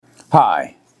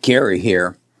Hi, Gary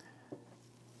here,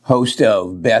 host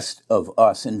of Best of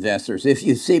Us Investors. If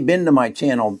you've been to my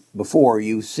channel before,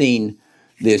 you've seen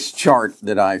this chart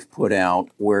that I've put out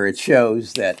where it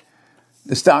shows that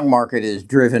the stock market is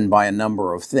driven by a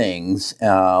number of things.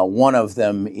 One of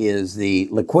them is the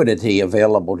liquidity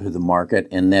available to the market,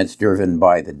 and that's driven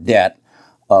by the debt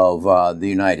of the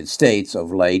United States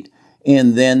of late.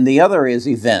 And then the other is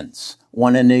events.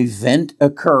 When an event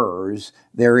occurs,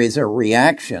 there is a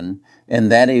reaction, and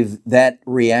that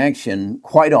reaction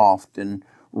quite often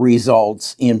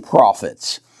results in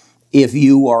profits if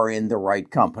you are in the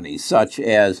right company, such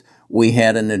as we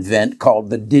had an event called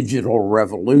the Digital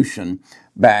Revolution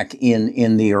back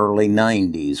in the early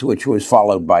 90s, which was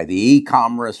followed by the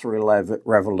e-commerce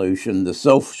revolution, the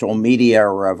social media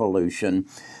revolution,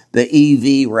 the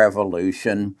EV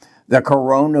revolution, the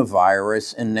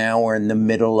coronavirus, and now we're in the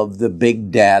middle of the big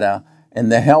data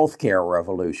and the healthcare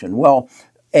revolution. Well,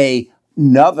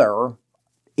 another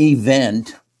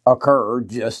event occurred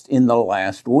just in the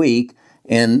last week,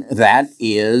 and that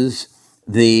is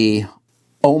the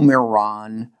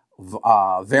Omicron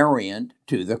variant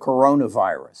to the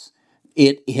coronavirus.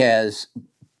 It has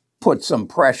put some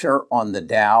pressure on the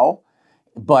Dow.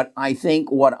 But I think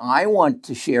what I want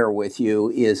to share with you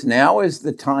is now is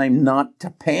the time not to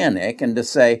panic and to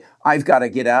say, I've got to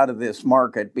get out of this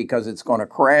market because it's going to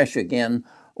crash again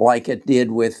like it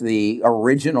did with the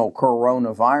original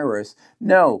coronavirus.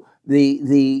 No,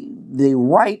 the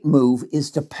right move is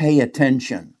to pay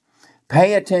attention.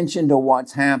 Pay attention to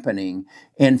what's happening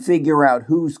and figure out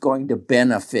who's going to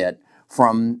benefit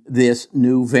from this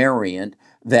new variant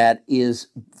that is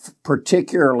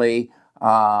particularly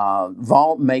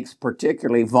makes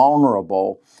particularly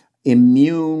vulnerable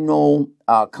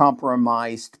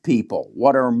immunocompromised people.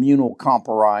 What are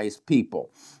immunocompromised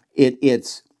people?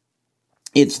 It's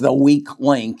the weak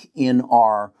link in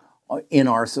our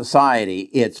society.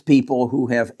 It's people who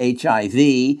have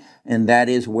HIV, and that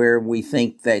is where we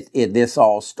think that this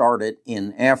all started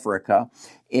in Africa.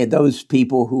 Those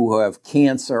people who have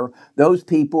cancer, those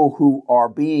people who are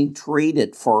being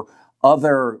treated for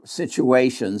other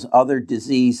situations, other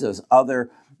diseases, other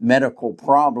medical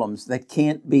problems that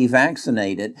can't be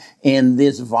vaccinated. And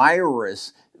this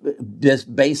virus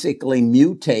just basically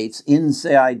mutates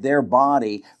inside their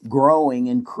body, growing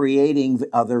and creating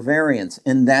other variants.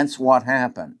 And that's what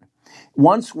happened.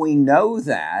 Once we know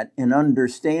that and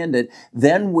understand it,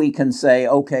 then we can say,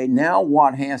 okay, now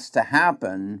what has to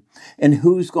happen and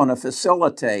who's going to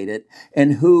facilitate it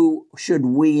and who should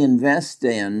we invest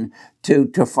in to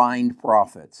find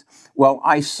profits? Well,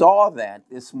 I saw that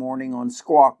this morning on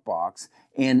Squawk Box,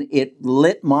 and it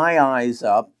lit my eyes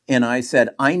up, and I said,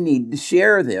 I need to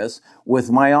share this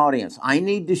with my audience. I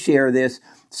need to share this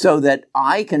so that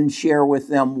I can share with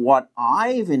them what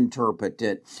I've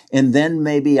interpreted, and then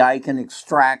maybe I can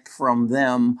extract from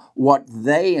them what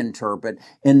they interpret,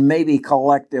 and maybe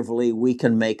collectively we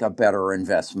can make a better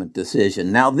investment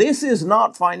decision. Now, this is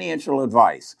not financial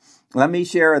advice. Let me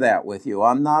share that with you.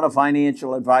 I'm not a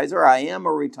financial advisor. I am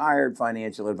a retired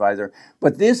financial advisor,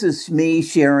 but this is me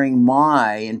sharing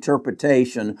my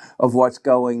interpretation of what's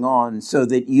going on so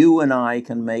that you and I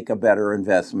can make a better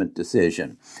investment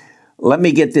decision. Let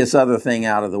me get this other thing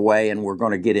out of the way, and we're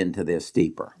going to get into this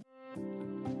deeper.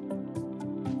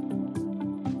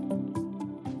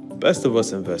 Best of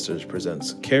Us Investors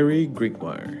presents Kerry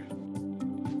Griegmeier.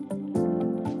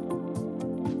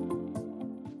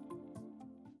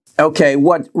 Okay,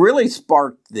 what really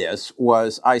sparked this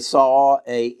was I saw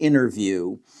an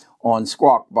interview on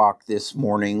Squawk Box this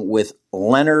morning with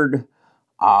Leonard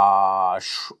Schleffler.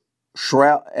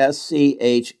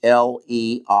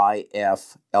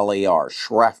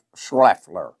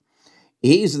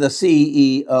 He's the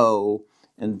CEO,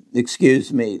 and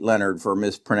excuse me, Leonard, for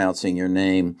mispronouncing your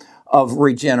name, of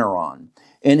Regeneron.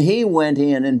 And he went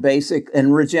in and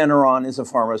Regeneron is a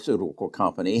pharmaceutical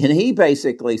company. And he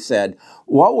basically said,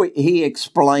 he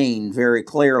explained very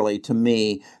clearly to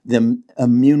me the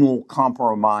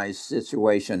immunocompromised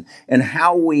situation and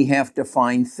how we have to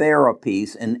find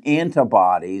therapies and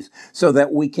antibodies so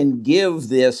that we can give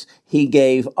this. He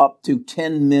gave up to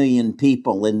 10 million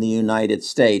people in the United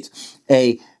States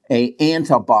a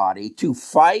antibody to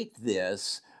fight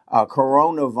this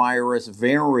coronavirus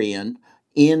variant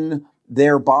in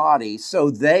their body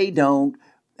so they don't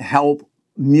help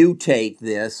mutate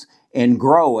this and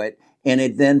grow it, and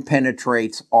it then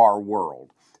penetrates our world.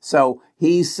 So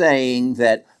he's saying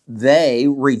that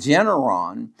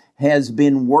Regeneron, has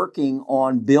been working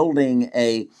on building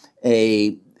a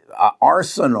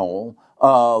arsenal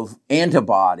of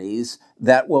antibodies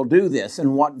that will do this.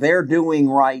 And what they're doing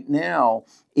right now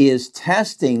is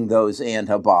testing those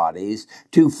antibodies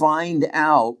to find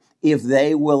out if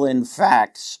they will in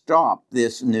fact stop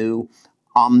this new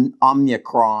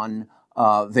Omicron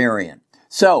variant.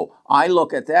 So I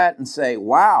look at that and say,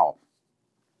 wow,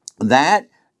 that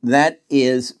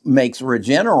makes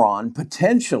Regeneron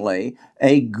potentially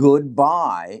a good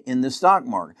buy in the stock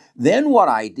market. Then what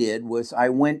I did was I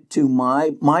went to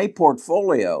my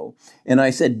portfolio and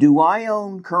I said, do I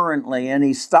own currently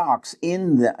any stocks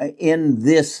in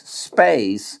this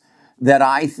space that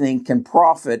I think can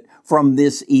profit from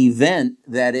this event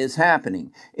that is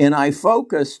happening? And I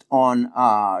focused on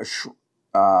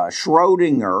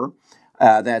Schrödinger,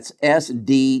 that's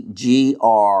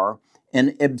SDGR,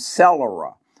 and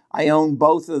AbCellera. I own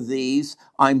both of these.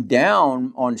 I'm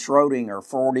down on Schrödinger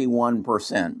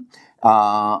 41%.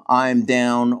 I'm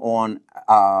down on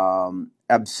AbCellera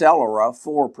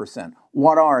 4%.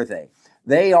 What are they?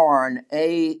 They are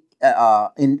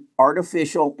an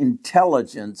artificial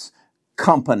intelligence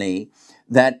company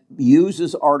that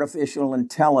uses artificial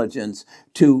intelligence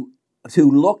to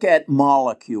look at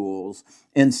molecules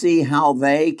and see how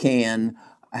they can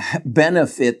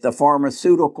benefit the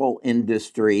pharmaceutical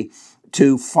industry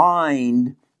to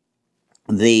find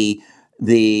the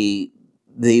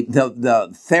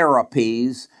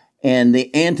therapies and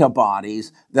the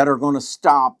antibodies that are going to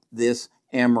stop this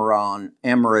Omicron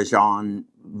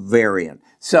variant.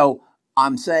 So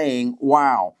I'm saying,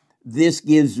 wow, this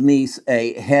gives me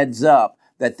a heads up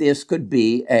that this could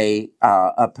be a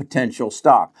potential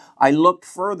stock. I looked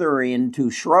further into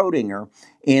Schrödinger,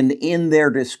 and in their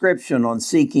description on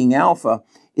Seeking Alpha,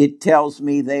 it tells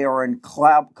me they are in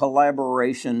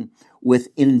collaboration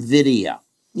with NVIDIA.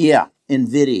 Yeah,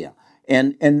 NVIDIA.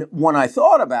 And when I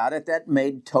thought about it, that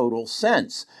made total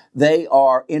sense.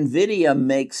 NVIDIA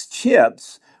makes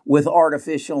chips with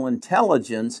artificial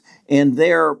intelligence, and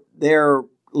their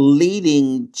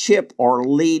leading chip or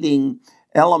leading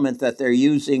element that they're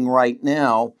using right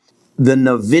now, the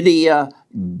NVIDIA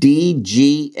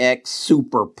DGX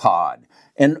SuperPod.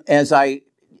 And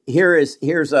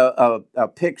here's a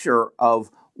picture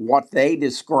of what they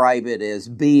describe it as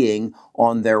being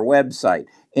on their website.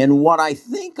 And what I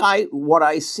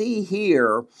see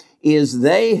here is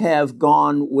they have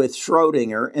gone with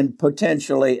Schrödinger and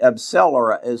potentially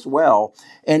AbCellera as well,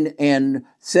 and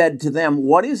said to them,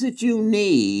 what is it you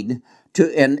need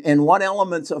and what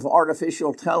elements of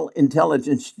artificial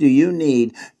intelligence do you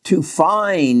need to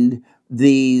find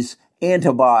these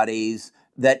antibodies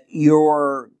that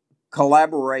you're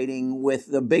collaborating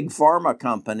with the big pharma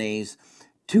companies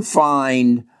to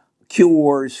find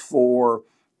cures for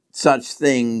such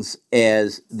things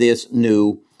as this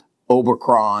new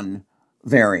Omicron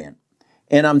variant?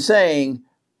 And I'm saying,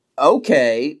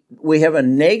 okay, we have a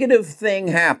negative thing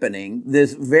happening,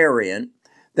 this variant,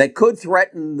 that could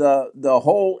threaten the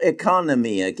whole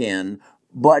economy again,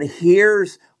 but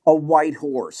here's a white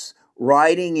horse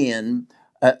riding in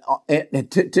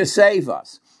to save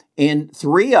us. And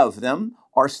three of them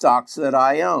are stocks that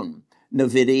I own: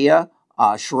 NVIDIA,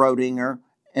 Schrödinger,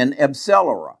 and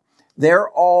AbCellera. They're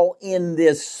all in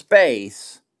this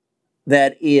space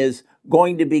that is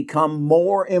going to become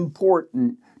more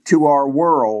important to our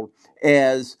world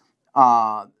as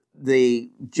the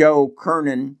Joe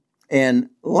Kernan and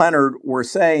Leonard were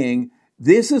saying.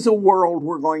 This is a world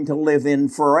we're going to live in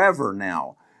forever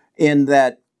now, in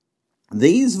that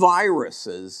these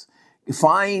viruses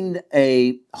find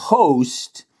a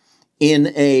host in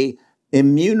a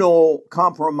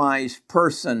immunocompromised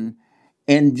person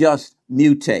and just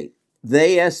mutate.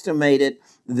 They estimated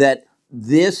that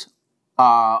this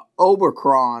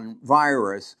Omicron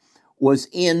virus was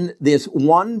in this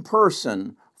one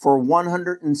person for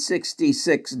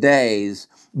 166 days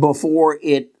before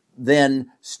it then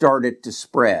started to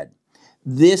spread.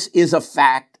 This is a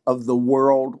fact of the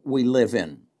world we live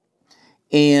in.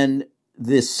 And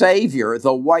the savior,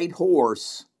 the white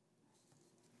horse,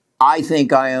 I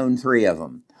think I own three of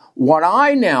them. What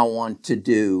I now want to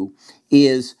do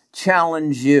is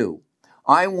challenge you.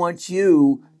 I want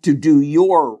you to do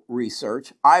your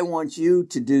research. I want you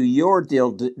to do your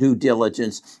due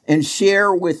diligence and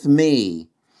share with me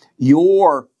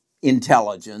your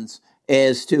intelligence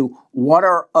as to what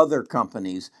are other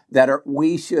companies that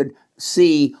we should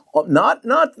see, not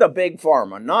the big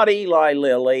pharma, not Eli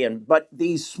Lilly, but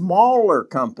these smaller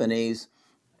companies,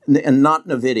 and not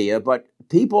NVIDIA, but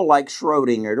people like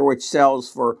Schrödinger, which sells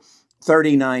for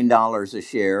 $39 a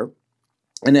share,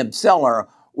 and AbCellera,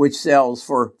 which sells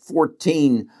for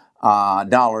 $14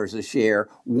 a share.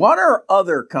 What are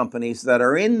other companies that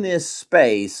are in this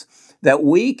space that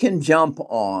we can jump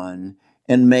on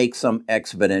and make some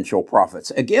exponential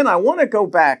profits. Again, I want to go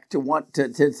back to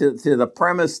the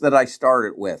premise that I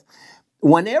started with.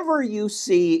 Whenever you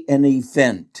see an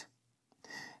event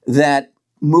that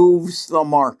moves the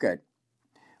market,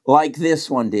 like this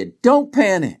one did, don't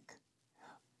panic.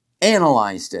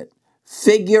 Analyze it.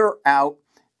 Figure out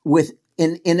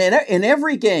in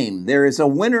every game, there is a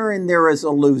winner and there is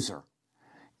a loser.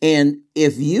 And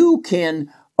if you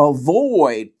can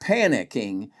avoid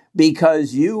panicking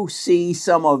because you see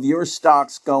some of your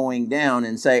stocks going down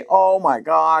and say, oh my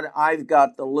God, I've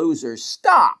got the losers,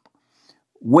 stop.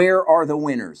 Where are the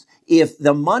winners? If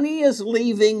the money is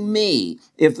leaving me,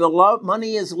 if the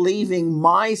money is leaving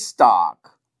my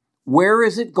stock, where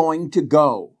is it going to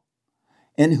go?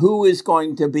 And who is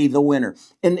going to be the winner?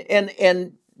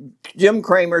 And Jim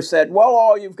Cramer said, well,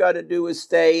 all you've got to do is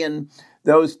stay in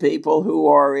those people who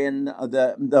are in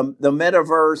the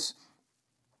metaverse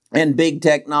and big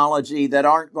technology that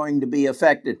aren't going to be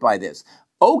affected by this.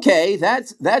 Okay,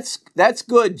 that's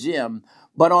good, Jim.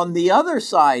 But on the other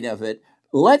side of it,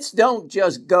 let's don't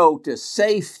just go to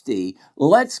safety.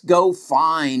 Let's go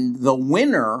find the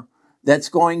winner that's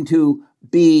going to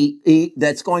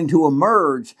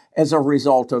emerge as a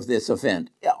result of this event.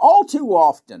 All too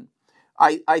often,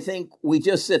 I think we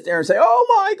just sit there and say, oh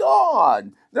my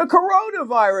God, the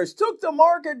coronavirus took the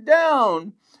market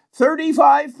down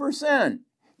 35%.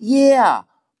 Yeah,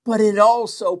 but it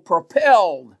also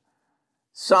propelled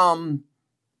some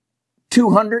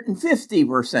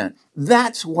 250%.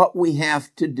 That's what we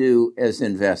have to do as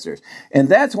investors. And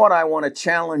that's what I want to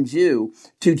challenge you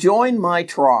to join my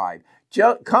tribe.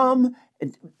 Come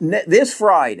this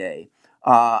Friday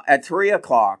at 3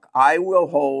 o'clock, I will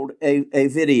hold a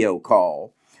video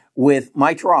call with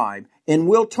my tribe, and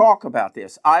we'll talk about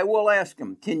this. I will ask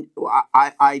them,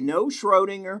 I know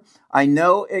Schrodinger, I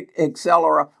know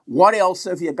Accelera, what else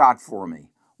have you got for me?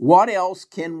 What else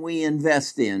can we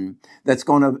invest in that's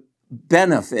going to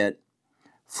benefit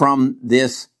from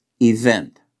this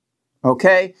event?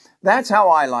 Okay? That's how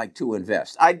I like to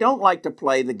invest. I don't like to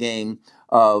play the game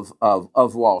of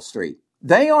Wall Street.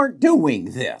 They aren't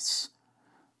doing this.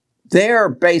 They're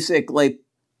basically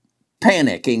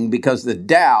panicking because the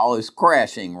Dow is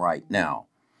crashing right now.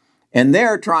 And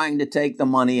they're trying to take the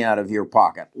money out of your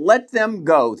pocket. Let them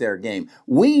go their game.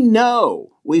 We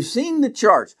know, we've seen the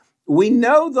charts. We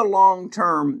know the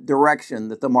long-term direction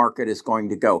that the market is going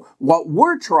to go. What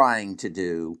we're trying to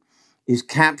do is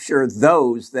capture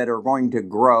those that are going to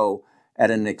grow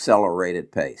at an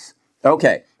accelerated pace.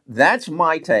 Okay, that's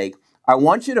my take. I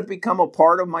want you to become a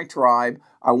part of my tribe.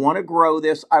 I want to grow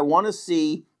this. I want to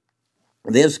see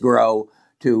this grow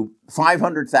to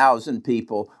 500,000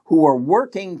 people who are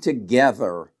working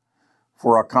together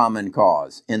for a common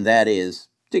cause, and that is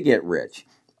to get rich.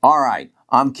 All right,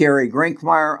 I'm Kerry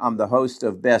Grinkmeyer. I'm the host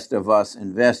of Best of Us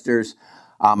Investors.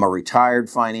 I'm a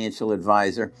retired financial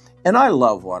advisor, and I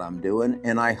love what I'm doing,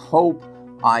 and I hope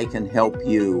I can help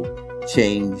you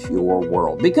change your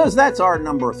world, because that's our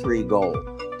number 3 goal,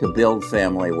 to build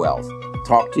family wealth.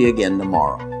 Talk to you again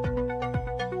tomorrow.